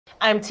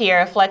I'm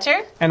Tiara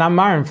Fletcher. And I'm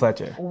Myron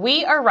Fletcher.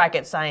 We are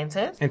rocket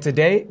scientists. And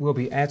today, we'll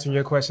be answering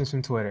your questions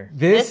from Twitter.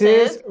 This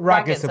is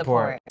Rocket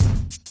Support.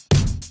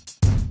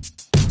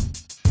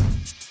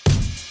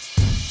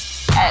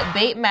 At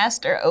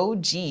Baitmaster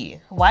OG,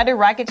 why do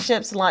rocket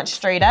ships launch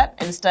straight up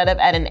instead of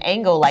at an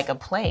angle like a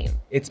plane?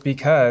 It's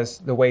because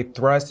the way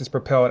thrust is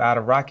propelled out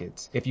of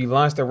rockets. If you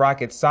launch the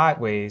rocket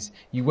sideways,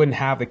 you wouldn't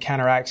have the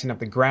counteraction of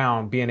the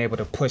ground being able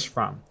to push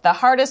from. The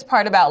hardest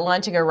part about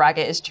launching a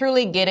rocket is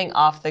truly getting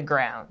off the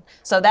ground.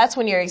 So that's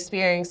when you're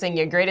experiencing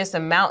your greatest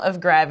amount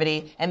of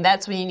gravity, and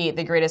that's when you need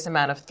the greatest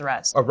amount of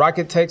thrust. A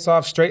rocket takes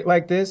off straight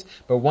like this,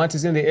 but once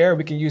it's in the air,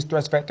 we can use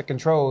thrust vector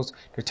controls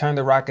to turn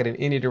the rocket in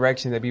any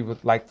direction that we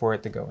would like for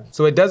it to go in.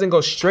 So it doesn't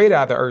go straight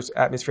out of the Earth's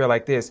atmosphere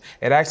like this.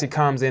 It actually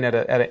comes in at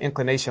an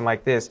inclination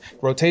like this.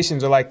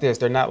 Rotations are like this.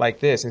 They're not like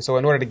this. And so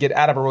in order to get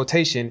out of a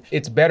rotation,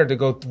 it's better to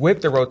go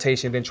with the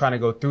rotation than trying to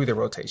go through the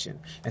rotation.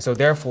 And so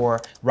therefore,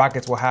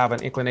 rockets will have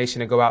an inclination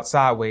to go out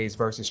sideways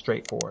versus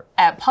straight forward.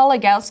 At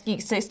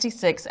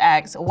Polygowski66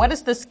 asks, what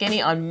is the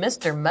skinny on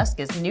Mr.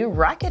 Musk's new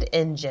rocket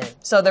engine?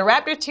 So the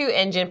Raptor 2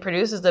 engine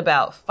produces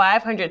about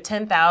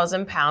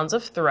 510,000 pounds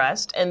of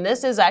thrust, and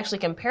this is actually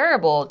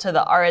comparable to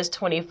the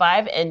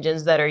RS-25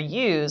 engines that are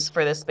used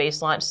for the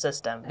Space Launch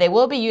System. They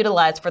will be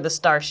utilized for the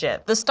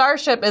Starship. The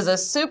Starship is a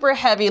super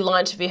heavy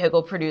launch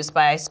vehicle produced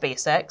by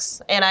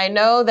SpaceX, and I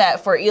know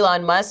that for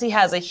Elon Musk, he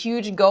has a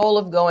huge goal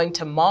of going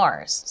to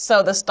Mars.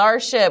 So the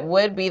Starship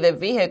would be the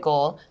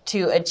vehicle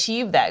to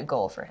achieve that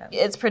goal for him.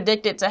 It's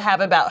predicted to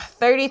have about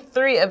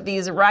 33 of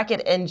these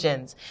rocket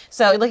engines.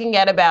 So looking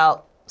at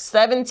about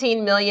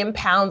 17 million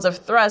pounds of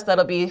thrust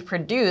that'll be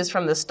produced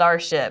from the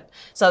Starship.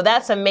 So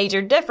that's a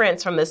major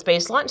difference from the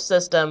Space Launch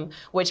System,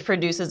 which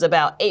produces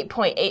about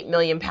 8.8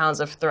 million pounds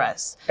of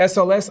thrust.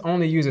 SLS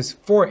only uses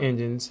 4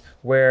 engines,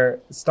 where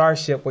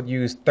Starship would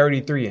use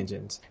 33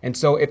 engines. And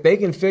so if they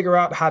can figure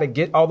out how to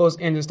get all those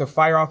engines to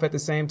fire off at the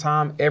same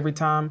time, every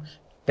time,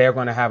 they're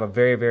going to have a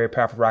very, very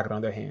powerful rocket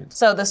on their hands.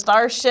 So the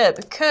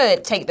Starship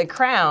could take the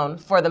crown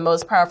for the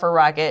most powerful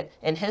rocket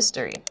in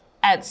history.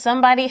 At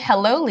Somebody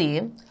Hello Lee,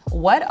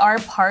 what are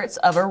parts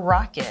of a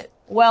rocket?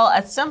 Well,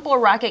 a simple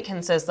rocket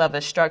consists of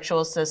a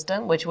structural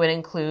system, which would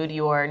include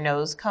your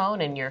nose cone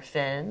and your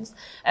fins,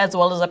 as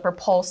well as a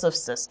propulsive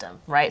system,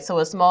 right? So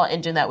a small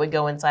engine that would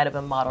go inside of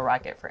a model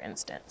rocket, for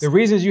instance. The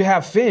reasons you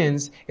have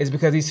fins is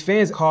because these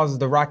fins causes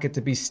the rocket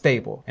to be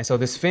stable. And so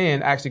this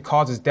fin actually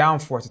causes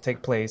downforce to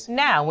take place.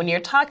 Now, when you're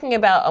talking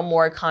about a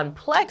more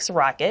complex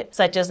rocket,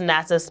 such as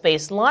NASA's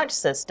Space Launch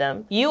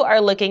System, you are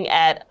looking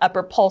at a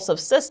propulsive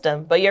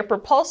system, but your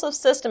propulsive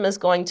system is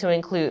going to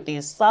include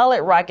these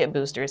solid rocket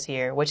boosters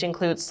here, which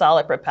include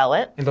solid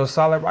propellant. And those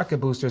solid rocket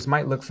boosters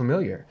might look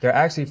familiar. They're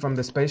actually from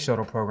the Space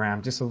Shuttle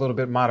program, just a little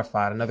bit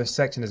modified. Another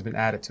section has been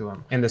added to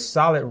them. And the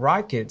solid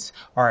rockets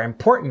are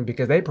important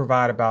because they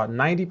provide about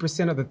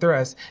 90% of the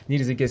thrust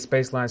needed to get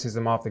Space Launch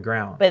System off the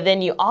ground. But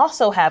then you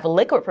also have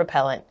liquid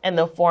propellant in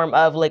the form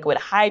of liquid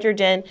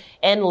hydrogen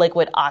and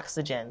liquid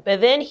oxygen.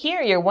 But then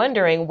here you're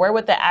wondering, where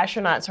would the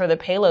astronauts or the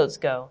payloads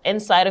go?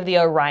 Inside of the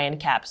Orion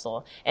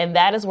capsule. And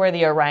that is where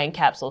the Orion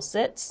capsule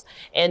sits.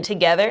 And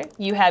together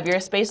you have your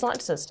Space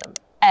Launch System.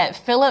 At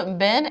Philip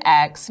Ben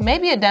asks,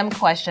 maybe a dumb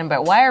question,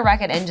 but why are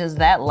rocket engines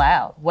that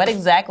loud? What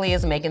exactly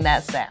is making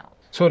that sound?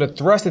 So the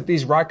thrust that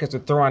these rockets are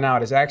throwing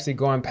out is actually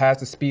going past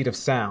the speed of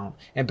sound.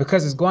 And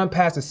because it's going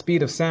past the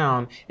speed of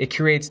sound, it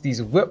creates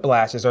these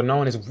whiplashes, or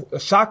known as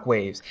shock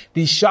waves.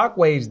 These shock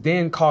waves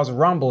then cause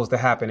rumbles to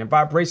happen and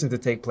vibrations to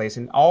take place.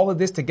 And all of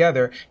this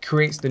together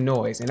creates the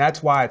noise. And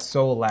that's why it's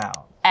so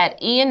loud.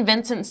 At Ian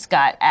Vincent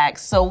Scott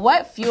asks, so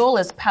what fuel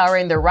is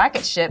powering the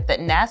rocket ship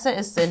that NASA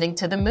is sending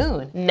to the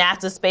moon?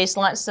 NASA's Space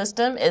Launch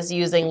System is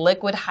using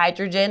liquid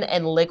hydrogen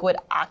and liquid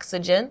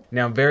oxygen.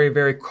 Now, very,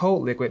 very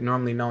cold liquid,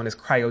 normally known as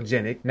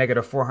cryogenic,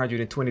 negative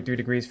 423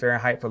 degrees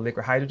Fahrenheit for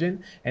liquid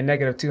hydrogen, and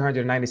negative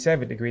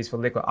 297 degrees for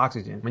liquid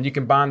oxygen. When you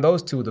combine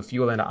those two, the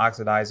fuel and the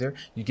oxidizer,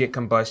 you get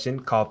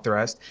combustion, called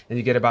thrust, and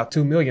you get about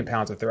 2 million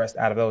pounds of thrust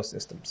out of those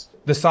systems.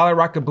 The solid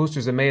rocket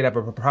boosters are made of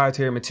a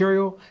proprietary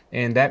material,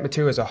 and that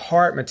material is a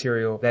hard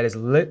material that is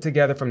lit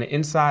together from the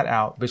inside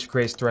out, which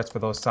creates thrust for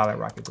those solid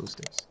rocket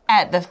boosters.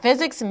 At The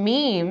Physics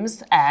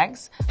Memes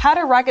asks, how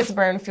do rockets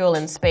burn fuel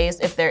in space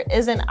if there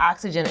isn't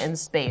oxygen in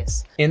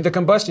space? In the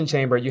combustion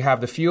chamber, you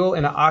have the fuel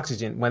and the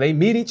oxygen. When they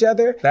meet each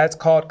other, that's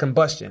called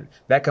combustion.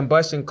 That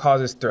combustion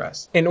causes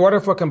thrust. In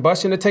order for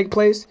combustion to take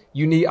place,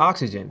 you need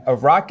oxygen. A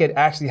rocket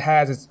actually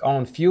has its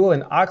own fuel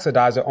and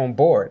oxidizer on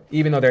board.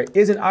 Even though there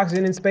isn't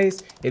oxygen in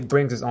space, it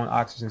brings its own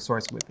oxygen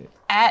source with it.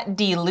 At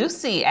D.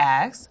 Lucy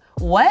asks,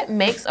 what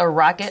makes a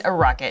rocket a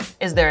rocket?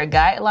 Is there a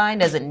guideline?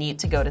 Does it need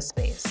to go to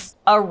space?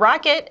 A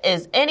rocket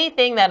is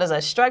anything that is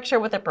a structure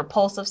with a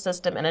propulsive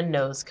system and a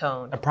nose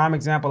cone. A prime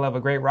example of a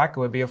great rocket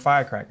would be a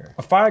firecracker.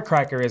 A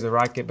firecracker is a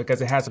rocket because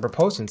it has a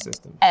propulsion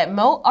system. At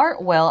Mo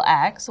Artwell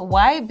asks,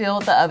 why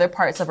build the other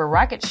parts of a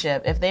rocket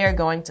ship if they are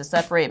going to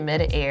separate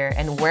mid-air,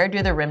 and where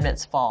do the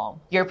remnants fall?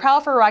 Your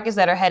powerful rockets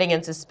that are heading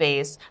into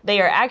space,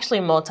 they are actually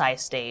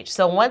multi-stage.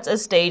 So once a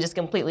stage is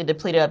completely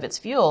depleted of its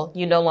fuel,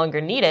 you no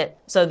longer need it.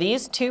 So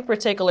these two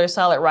particular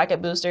solid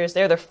rocket boosters,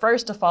 they're the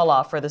first to fall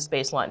off for the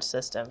Space Launch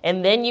System.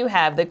 And then you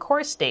have the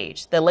core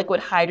stage, the liquid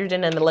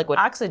hydrogen and the liquid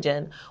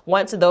oxygen.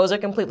 Once those are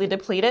completely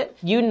depleted,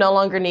 you no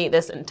longer need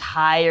this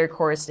entire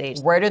core stage.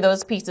 Where do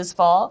those pieces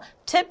fall?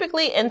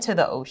 Typically into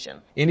the ocean.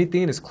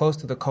 Anything that's close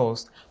to the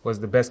coast was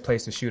the best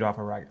place to shoot off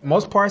a rocket.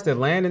 Most parts that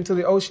land into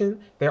the ocean,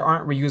 there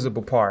aren't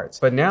reusable parts.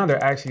 But now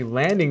they're actually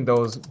landing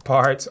those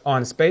parts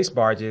on space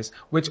barges,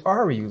 which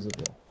are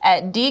reusable.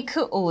 At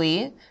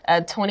DKUI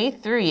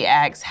 23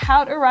 asks,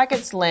 how do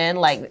rockets land?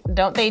 Like,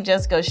 don't they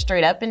just go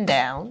straight up and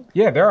down?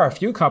 Yeah, there are a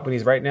few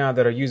companies right now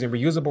that are using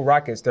reusable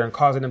rockets that are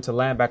causing them to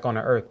land back on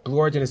the Earth. Blue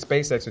Origin and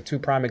SpaceX are two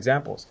prime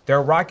examples.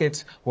 Their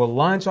rockets will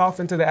launch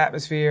off into the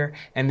atmosphere,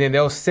 and then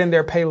they'll send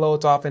their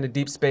payloads off into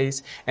deep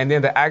space, and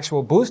then the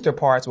actual booster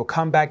parts will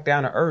come back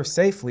down to Earth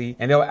safely,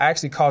 and they'll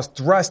actually cause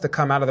thrust to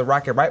come out of the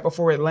rocket right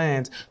before it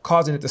lands,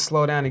 causing it to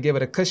slow down and give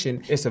it a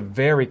cushion. It's a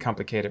very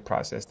complicated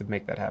process to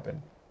make that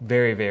happen.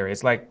 Very, very.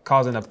 It's like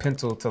causing a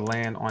pencil to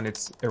land on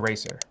its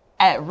eraser.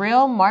 At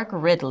Real Mark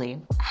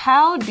Ridley,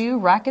 how do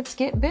rockets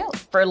get built?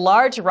 For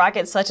large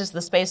rockets such as the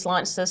Space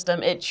Launch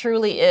System, it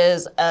truly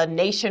is a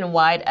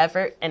nationwide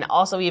effort, and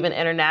also even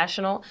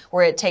international,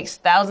 where it takes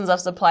thousands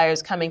of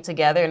suppliers coming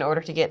together in order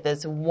to get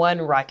this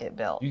one rocket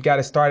built. You got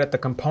to start at the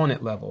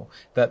component level,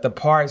 the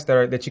parts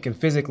that you can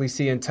physically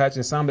see and touch,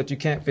 and some that you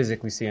can't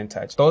physically see and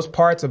touch. Those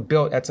parts are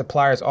built at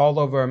suppliers all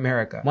over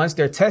America. Once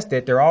they're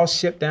tested, they're all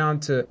shipped down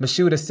to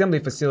Michoud Assembly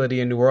Facility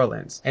in New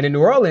Orleans. And in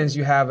New Orleans,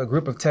 you have a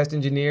group of test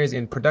engineers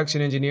and production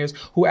engineers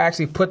who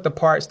actually put the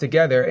parts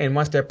together, and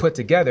once they're put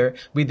together,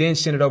 we then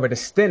send it over to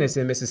Stennis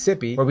in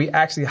Mississippi, where we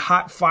actually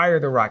hot fire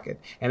the rocket.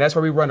 And that's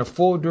where we run a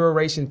full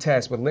duration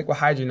test with liquid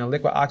hydrogen and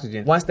liquid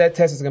oxygen. Once that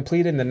test is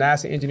completed and the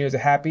NASA engineers are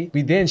happy,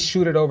 we then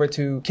shoot it over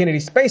to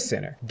Kennedy Space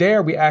Center.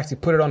 There we actually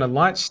put it on a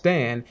launch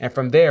stand, and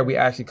from there we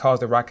actually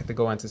cause the rocket to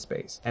go into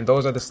space. And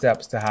those are the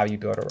steps to how you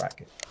build a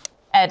rocket.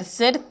 Ed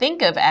Sid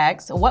Thinkup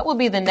asks, what will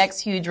be the next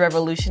huge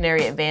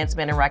revolutionary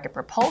advancement in rocket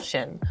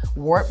propulsion?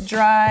 Warp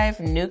drive,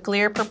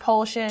 nuclear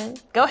propulsion?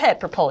 Go ahead,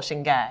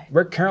 propulsion guy.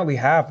 We currently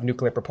have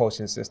nuclear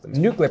propulsion systems.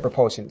 Nuclear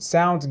propulsion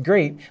sounds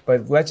great,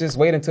 but let's just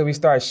wait until we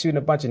start shooting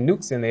a bunch of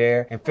nukes in the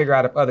air and figure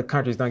out if other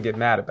countries don't get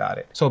mad about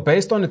it. So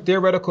based on the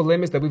theoretical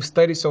limits that we've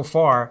studied so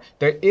far,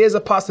 there is a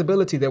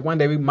possibility that one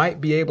day we might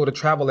be able to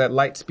travel at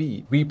light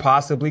speed. We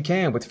possibly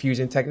can with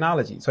fusion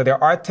technology. So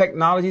there are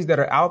technologies that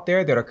are out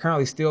there that are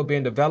currently still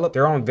being developed.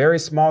 They're on very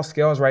small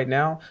scales right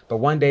now, but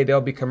one day they'll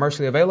be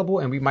commercially available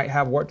and we might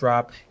have warp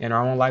drive in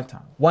our own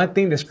lifetime. One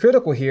thing that's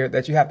critical here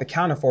that you have to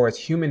counter for is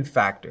human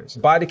factors. The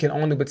body can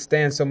only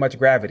withstand so much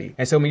gravity.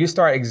 And so when you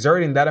start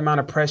exerting that amount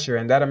of pressure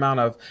and that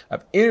amount of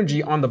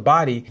energy on the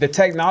body, the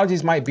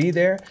technologies might be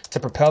there to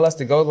propel us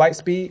to go light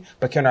speed,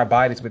 but can our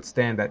bodies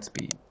withstand that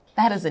speed?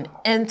 That is an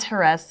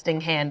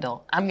interesting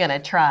handle. I'm gonna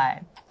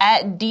try.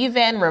 At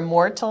Divan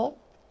Remortal,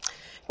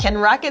 can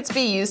rockets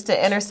be used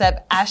to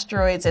intercept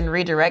asteroids and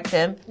redirect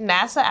them?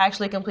 NASA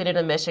actually completed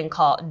a mission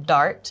called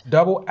DART.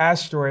 Double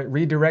Asteroid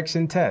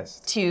Redirection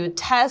Test. To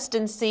test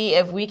and see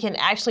if we can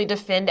actually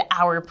defend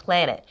our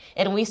planet.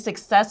 And we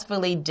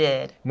successfully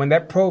did. When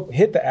that probe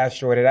hit the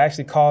asteroid, it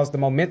actually caused the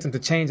momentum to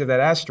change of that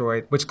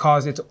asteroid, which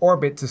caused its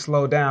orbit to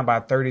slow down by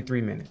 33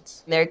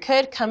 minutes. There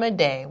could come a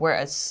day where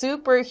a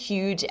super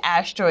huge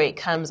asteroid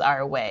comes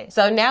our way.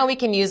 So now we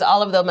can use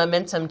all of the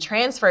momentum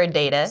transfer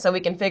data so we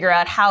can figure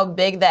out how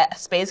big that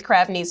spacecraft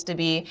needs to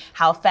be,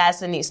 how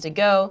fast it needs to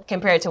go,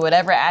 compared to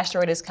whatever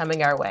asteroid is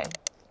coming our way.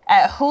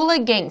 At Hula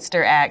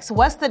Gangster asks,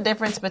 what's the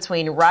difference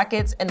between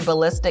rockets and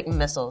ballistic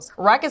missiles?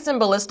 Rockets and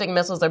ballistic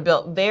missiles are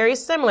built very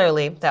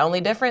similarly. The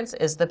only difference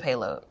is the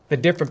payload. The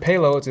different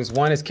payloads is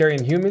one is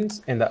carrying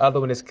humans and the other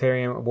one is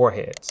carrying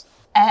warheads.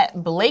 At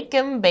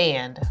Blakem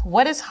Band,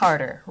 what is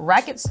harder,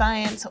 rocket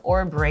science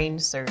or brain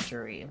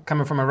surgery?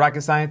 Coming from a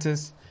rocket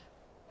scientist,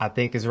 I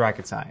think it's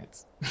rocket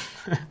science.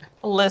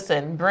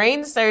 Listen,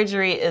 brain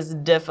surgery is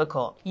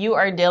difficult. You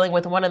are dealing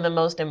with one of the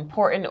most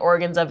important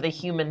organs of the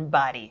human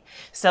body.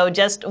 So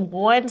just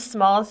 1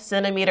 small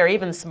centimeter, or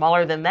even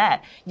smaller than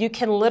that, you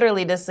can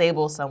literally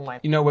disable someone.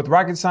 You know, with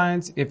rocket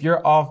science, if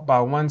you're off by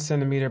 1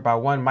 centimeter, by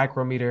 1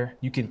 micrometer,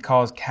 you can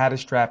cause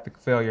catastrophic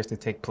failures to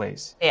take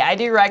place. Yeah, I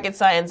do rocket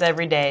science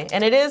every day,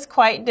 and it is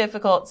quite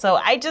difficult, so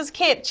I just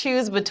can't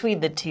choose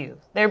between the two.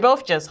 They're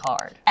both just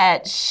hard.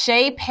 At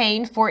Shay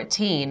Payne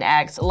 14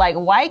 asks, like,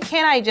 why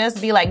can't I just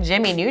be be like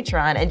Jimmy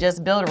Neutron and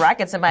just build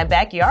rockets in my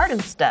backyard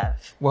and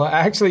stuff. Well,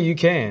 actually you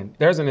can.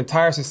 There's an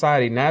entire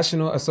society,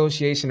 National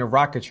Association of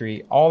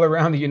Rocketry, all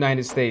around the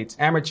United States.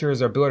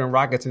 Amateurs are building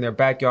rockets in their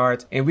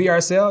backyards, and we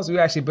ourselves, we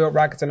actually build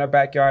rockets in our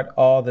backyard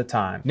all the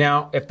time.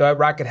 Now, if the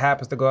rocket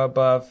happens to go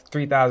above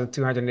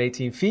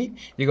 3,218 feet,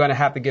 you're going to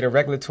have to get a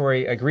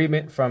regulatory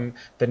agreement from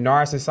the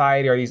NAR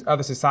Society or these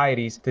other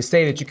societies to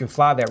say that you can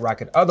fly that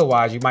rocket.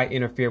 Otherwise, you might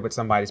interfere with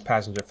somebody's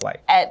passenger flight.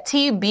 At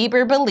T.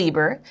 Bieber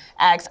Belieber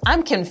asks,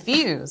 I'm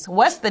confused.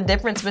 What's the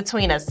difference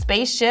between a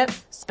spaceship,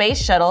 space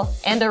shuttle,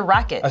 and a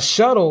rocket? A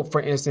shuttle,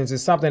 for instance,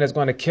 is something that's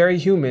going to carry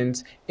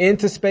humans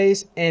into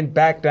space and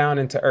back down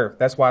into Earth.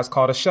 That's why it's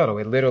called a shuttle.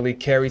 It literally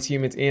carries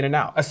humans in and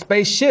out. A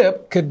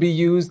spaceship could be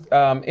used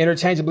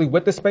interchangeably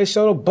with the space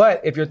shuttle,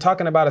 but if you're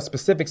talking about a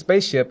specific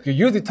spaceship, you're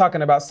usually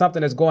talking about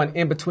something that's going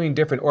in between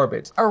different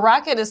orbits. A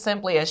rocket is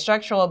simply a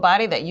structural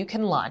body that you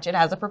can launch. It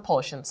has a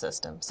propulsion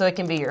system. So it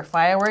can be your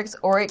fireworks,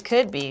 or it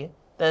could be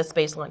the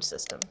Space Launch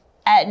System.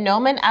 At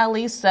Noman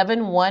Ali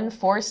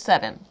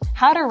 7147,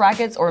 how do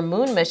rockets or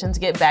moon missions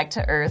get back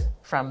to Earth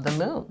from the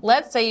moon?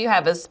 Let's say you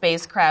have a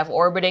spacecraft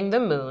orbiting the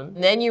moon,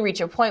 then you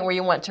reach a point where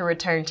you want to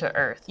return to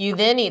Earth. You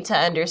then need to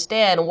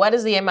understand what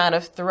is the amount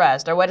of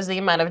thrust or what is the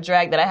amount of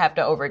drag that I have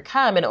to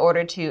overcome in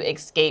order to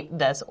escape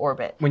this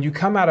orbit. When you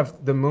come out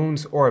of the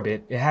moon's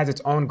orbit, it has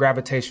its own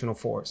gravitational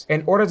force.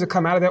 In order to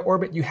come out of that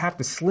orbit, you have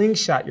to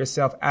slingshot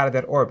yourself out of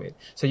that orbit.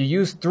 So you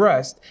use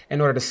thrust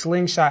in order to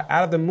slingshot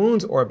out of the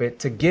moon's orbit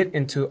to get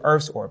into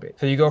Earth's orbit.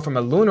 So you go from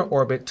a lunar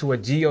orbit to a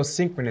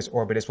geosynchronous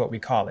orbit is what we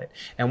call it.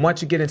 And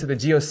once you get into the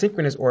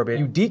geosynchronous orbit,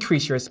 you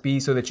decrease your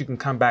speed so that you can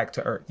come back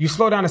to Earth. You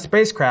slow down a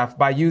spacecraft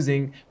by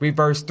using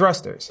reverse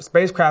thrusters.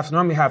 Spacecrafts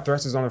normally have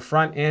thrusters on the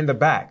front and the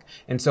back.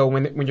 And so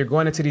when you're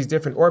going into these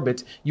different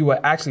orbits, you will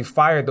actually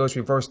fire those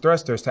reverse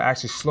thrusters to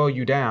actually slow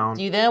you down.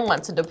 You then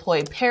want to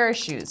deploy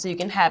parachutes so you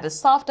can have as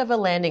soft of a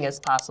landing as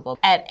possible.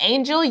 At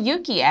Angel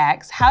Yuki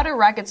asks, how do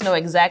rockets know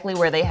exactly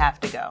where they have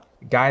to go?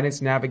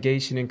 Guidance,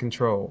 navigation, and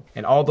control.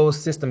 And all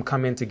those systems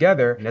come in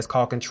together, and that's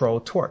called control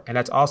torque. And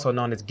that's also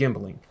known as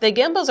gimbaling. The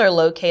gimbals are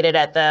located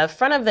at the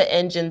front of the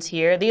engines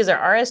here. These are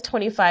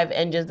RS-25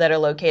 engines that are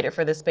located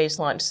for the Space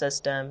Launch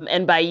System.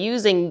 And by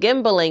using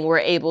gimbaling, we're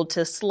able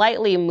to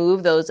slightly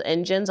move those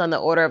engines on the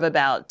order of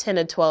about 10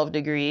 to 12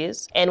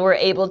 degrees. And we're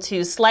able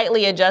to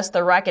slightly adjust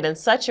the rocket in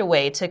such a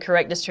way to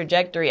correct its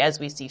trajectory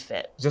as we see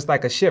fit. Just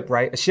like a ship,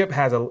 right? A ship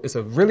it's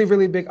a really,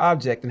 really big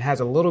object and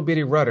has a little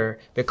bitty rudder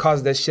that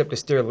causes that ship to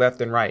steer left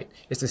and right.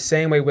 It's the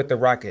same way with the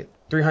rocket.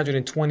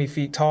 320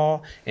 feet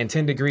tall and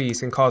 10 degrees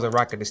can cause a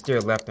rocket to steer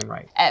left and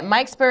right. At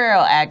Mike Sparrow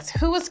asks,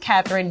 who was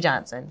Katherine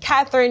Johnson?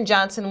 Katherine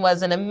Johnson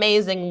was an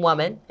amazing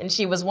woman, and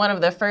she was one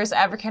of the first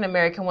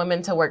African-American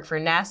women to work for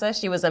NASA.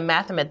 She was a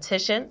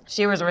mathematician.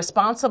 She was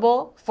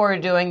responsible for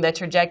doing the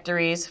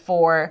trajectories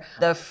for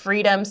the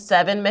Freedom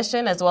 7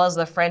 mission as well as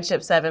the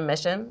Friendship 7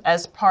 mission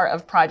as part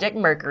of Project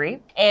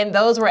Mercury. And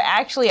those were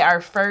actually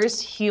our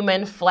first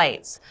human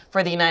flights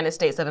for the United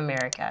States of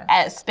America.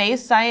 At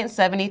Space Science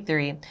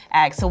 73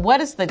 asks,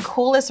 what is the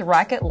coolest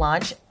rocket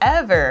launch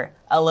ever?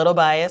 A little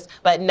biased,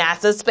 but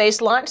NASA's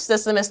Space Launch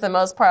System is the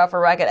most powerful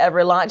rocket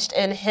ever launched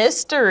in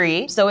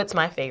history, so it's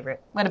my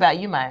favorite. What about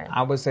you, Myron?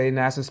 I would say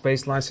NASA's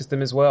Space Launch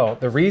System as well.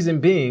 The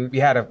reason being, we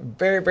had a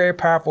very, very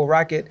powerful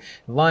rocket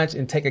launch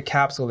and take a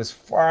capsule as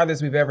far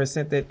as we've ever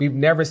sent it. We've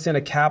never sent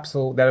a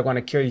capsule that are going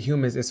to carry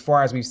humans as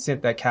far as we've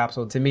sent that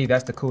capsule. To me,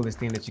 that's the coolest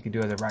thing that you can do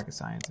as a rocket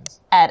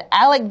scientist. At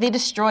Alec the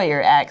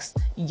Destroyer asks,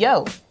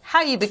 yo,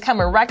 how you become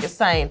a rocket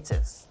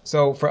scientist?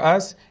 So for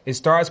us, it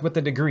starts with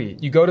the degree.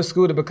 You go to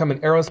school to become an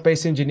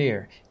aerospace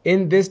engineer.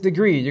 In this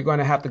degree, you're going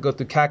to have to go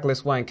through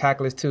calculus 1,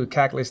 calculus 2,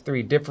 calculus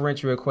 3,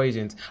 differential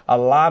equations, a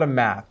lot of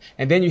math.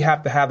 And then you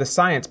have to have the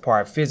science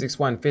part, physics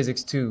 1,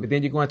 physics 2.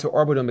 Then you go into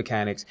orbital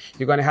mechanics.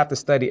 You're going to have to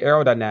study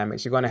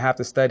aerodynamics. You're going to have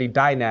to study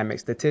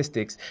dynamics,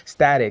 statistics,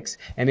 statics.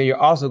 And then you're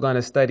also going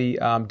to study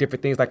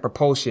different things like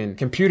propulsion,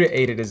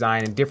 computer-aided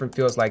design, and different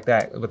fields like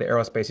that with the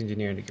aerospace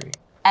engineering degree.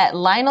 At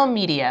Lionel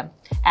Media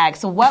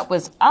asks, what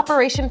was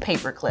Operation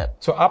Paperclip?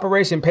 So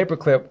Operation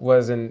Paperclip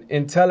was an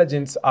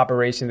intelligence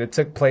operation that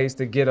took place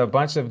to get a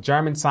bunch of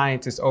German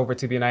scientists over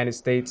to the United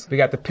States. We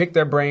got to pick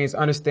their brains,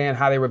 understand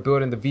how they were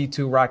building the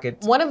V2 rocket.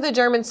 One of the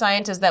German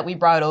scientists that we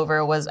brought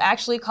over was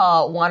actually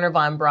called Wernher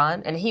von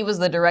Braun, and he was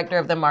the director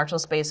of the Marshall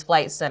Space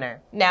Flight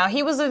Center. Now,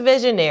 he was a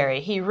visionary.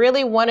 He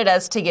really wanted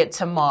us to get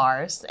to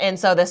Mars, and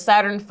so the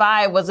Saturn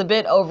V was a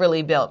bit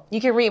overly built.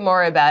 You can read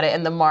more about it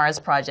in the Mars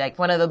Project,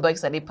 one of the books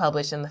that he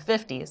published in the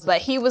 50s. But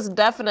he was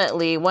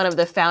definitely one of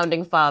the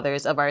founding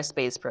fathers of our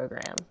space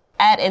program.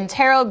 At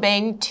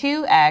Interrobang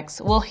 2X,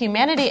 will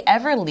humanity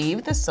ever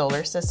leave the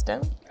solar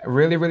system?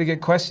 Really, really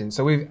good question.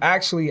 So we've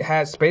actually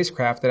had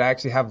spacecraft that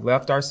actually have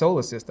left our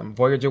solar system,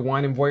 Voyager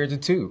 1 and Voyager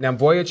 2. Now,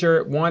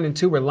 Voyager 1 and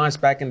 2 were launched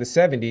back in the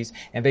 70s,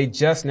 and they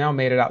just now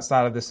made it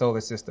outside of the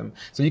solar system.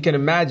 So you can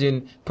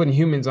imagine putting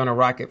humans on a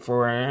rocket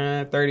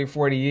for 30,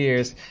 40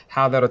 years,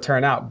 how that'll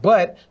turn out.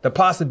 But the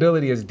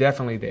possibility is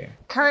definitely there.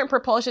 Current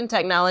propulsion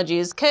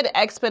technologies could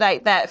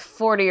expedite that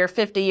 40 or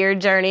 50-year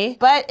journey,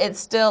 but it's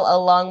still a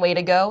long way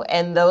to go,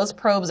 and those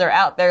probes are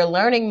out there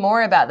learning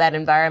more about that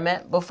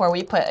environment before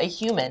we put a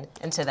human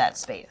into that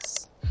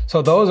space.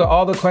 So those are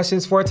all the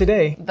questions for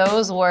today.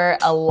 Those were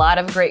a lot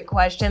of great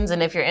questions,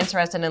 and if you're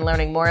interested in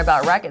learning more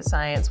about rocket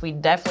science, we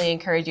definitely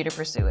encourage you to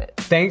pursue it.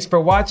 Thanks for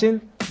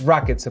watching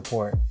Rocket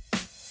Support.